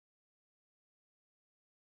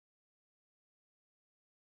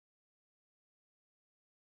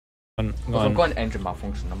Go I've on. got an engine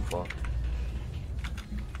malfunction number 4.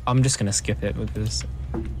 I'm just gonna skip it because.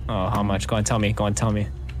 Oh, how much? Go on, tell me. Go on, tell me.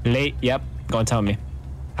 Late. Yep. Go on, tell me.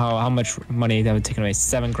 How much money they were taken away?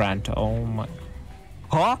 7 grand. Oh my.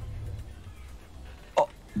 Huh? Oh.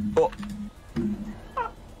 Oh.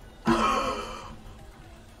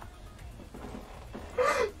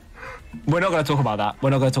 We're not gonna talk about that. We're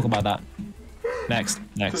not gonna talk about that. Next.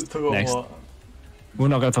 Next. Next. What? We're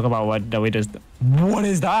not gonna talk about what that we just. What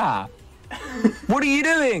is that? What are you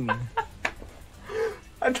doing?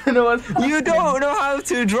 I don't know what happened. You don't know how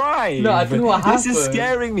to drive. No, I don't know what This happened. is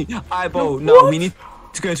scaring me. Bo, No, no, what? we need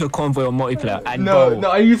to go to a convoy or multiplayer. And No, Bo, no,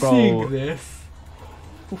 are you bro, seeing this?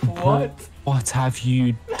 What? What have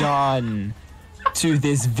you done to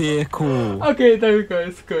this vehicle? Okay, there we go,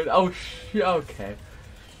 it's good. Oh, okay.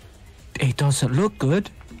 It doesn't look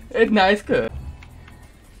good. No, it's good.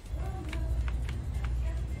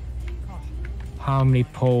 How many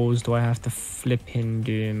poles do I have to flip in,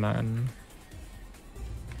 do, man?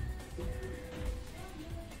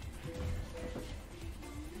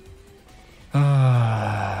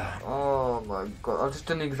 Oh my god, I've just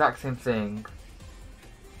done the exact same thing.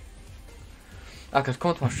 Okay, come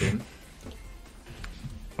on to my stream.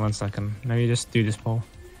 1 second. Let me just do this pole.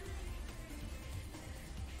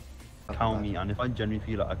 Tell me, and if I genuinely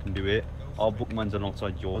feel like I can do it, I'll book mine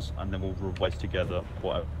alongside yours, and then we'll revise together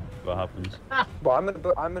whatever happens. But I'm gonna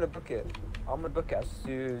book it. I'm gonna book it as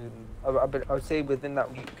soon. I would say within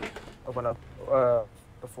that week of when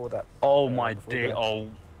before that. Oh my before day! that. Oh,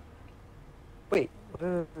 Wait.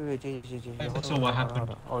 So what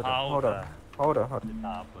happened? Hold on.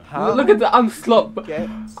 how Look at that, I'm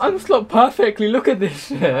slot perfectly, look at this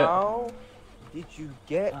shit. How did you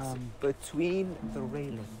get between the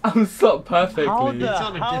railings? I'm slot perfectly.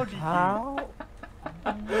 How?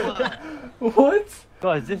 What?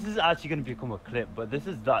 Guys, this is actually going to become a clip, but this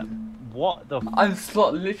is that. What the? I'm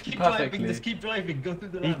slot literally perfectly. Just keep driving. Go through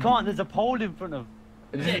the. You can't. There's a pole in front of.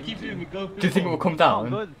 Yeah, keep doing it. Go through. Do you think it will come Can't down?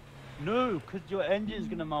 go- No, because your engine's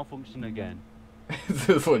going to malfunction again.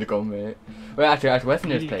 That's what you got, mate. Wait, actually, where's the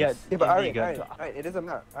nearest You place? get- Yeah, but you Ari, get- it doesn't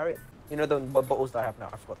matter. Ari, you know the bottles that I have now.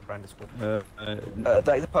 I forgot the brand is called. The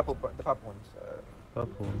purple ones.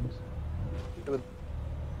 Purple ones. With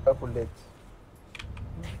purple lids.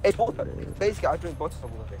 It's water. Basically, I drink bottles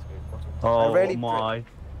of water. Basically, bottles. I Oh rarely my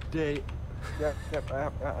day. Yeah,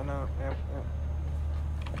 I know.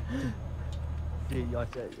 I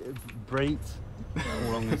said break.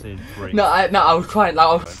 All I'm gonna say is break. No, I was trying, like,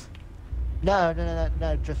 I was... No,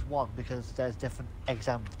 just one, because there's different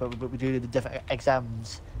exams, but we do the different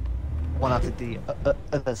exams one after the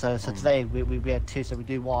other. So today we had 2, so we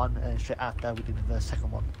do one, and straight after we do the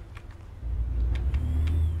second one.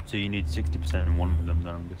 So you need 60% in one of them,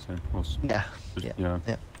 then I'm guessing. Yeah.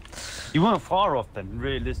 Yeah. You weren't far off then,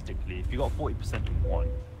 realistically. If you got 40% in one,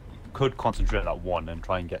 you could concentrate on one and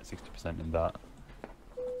try and get 60% in that.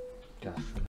 Gosh.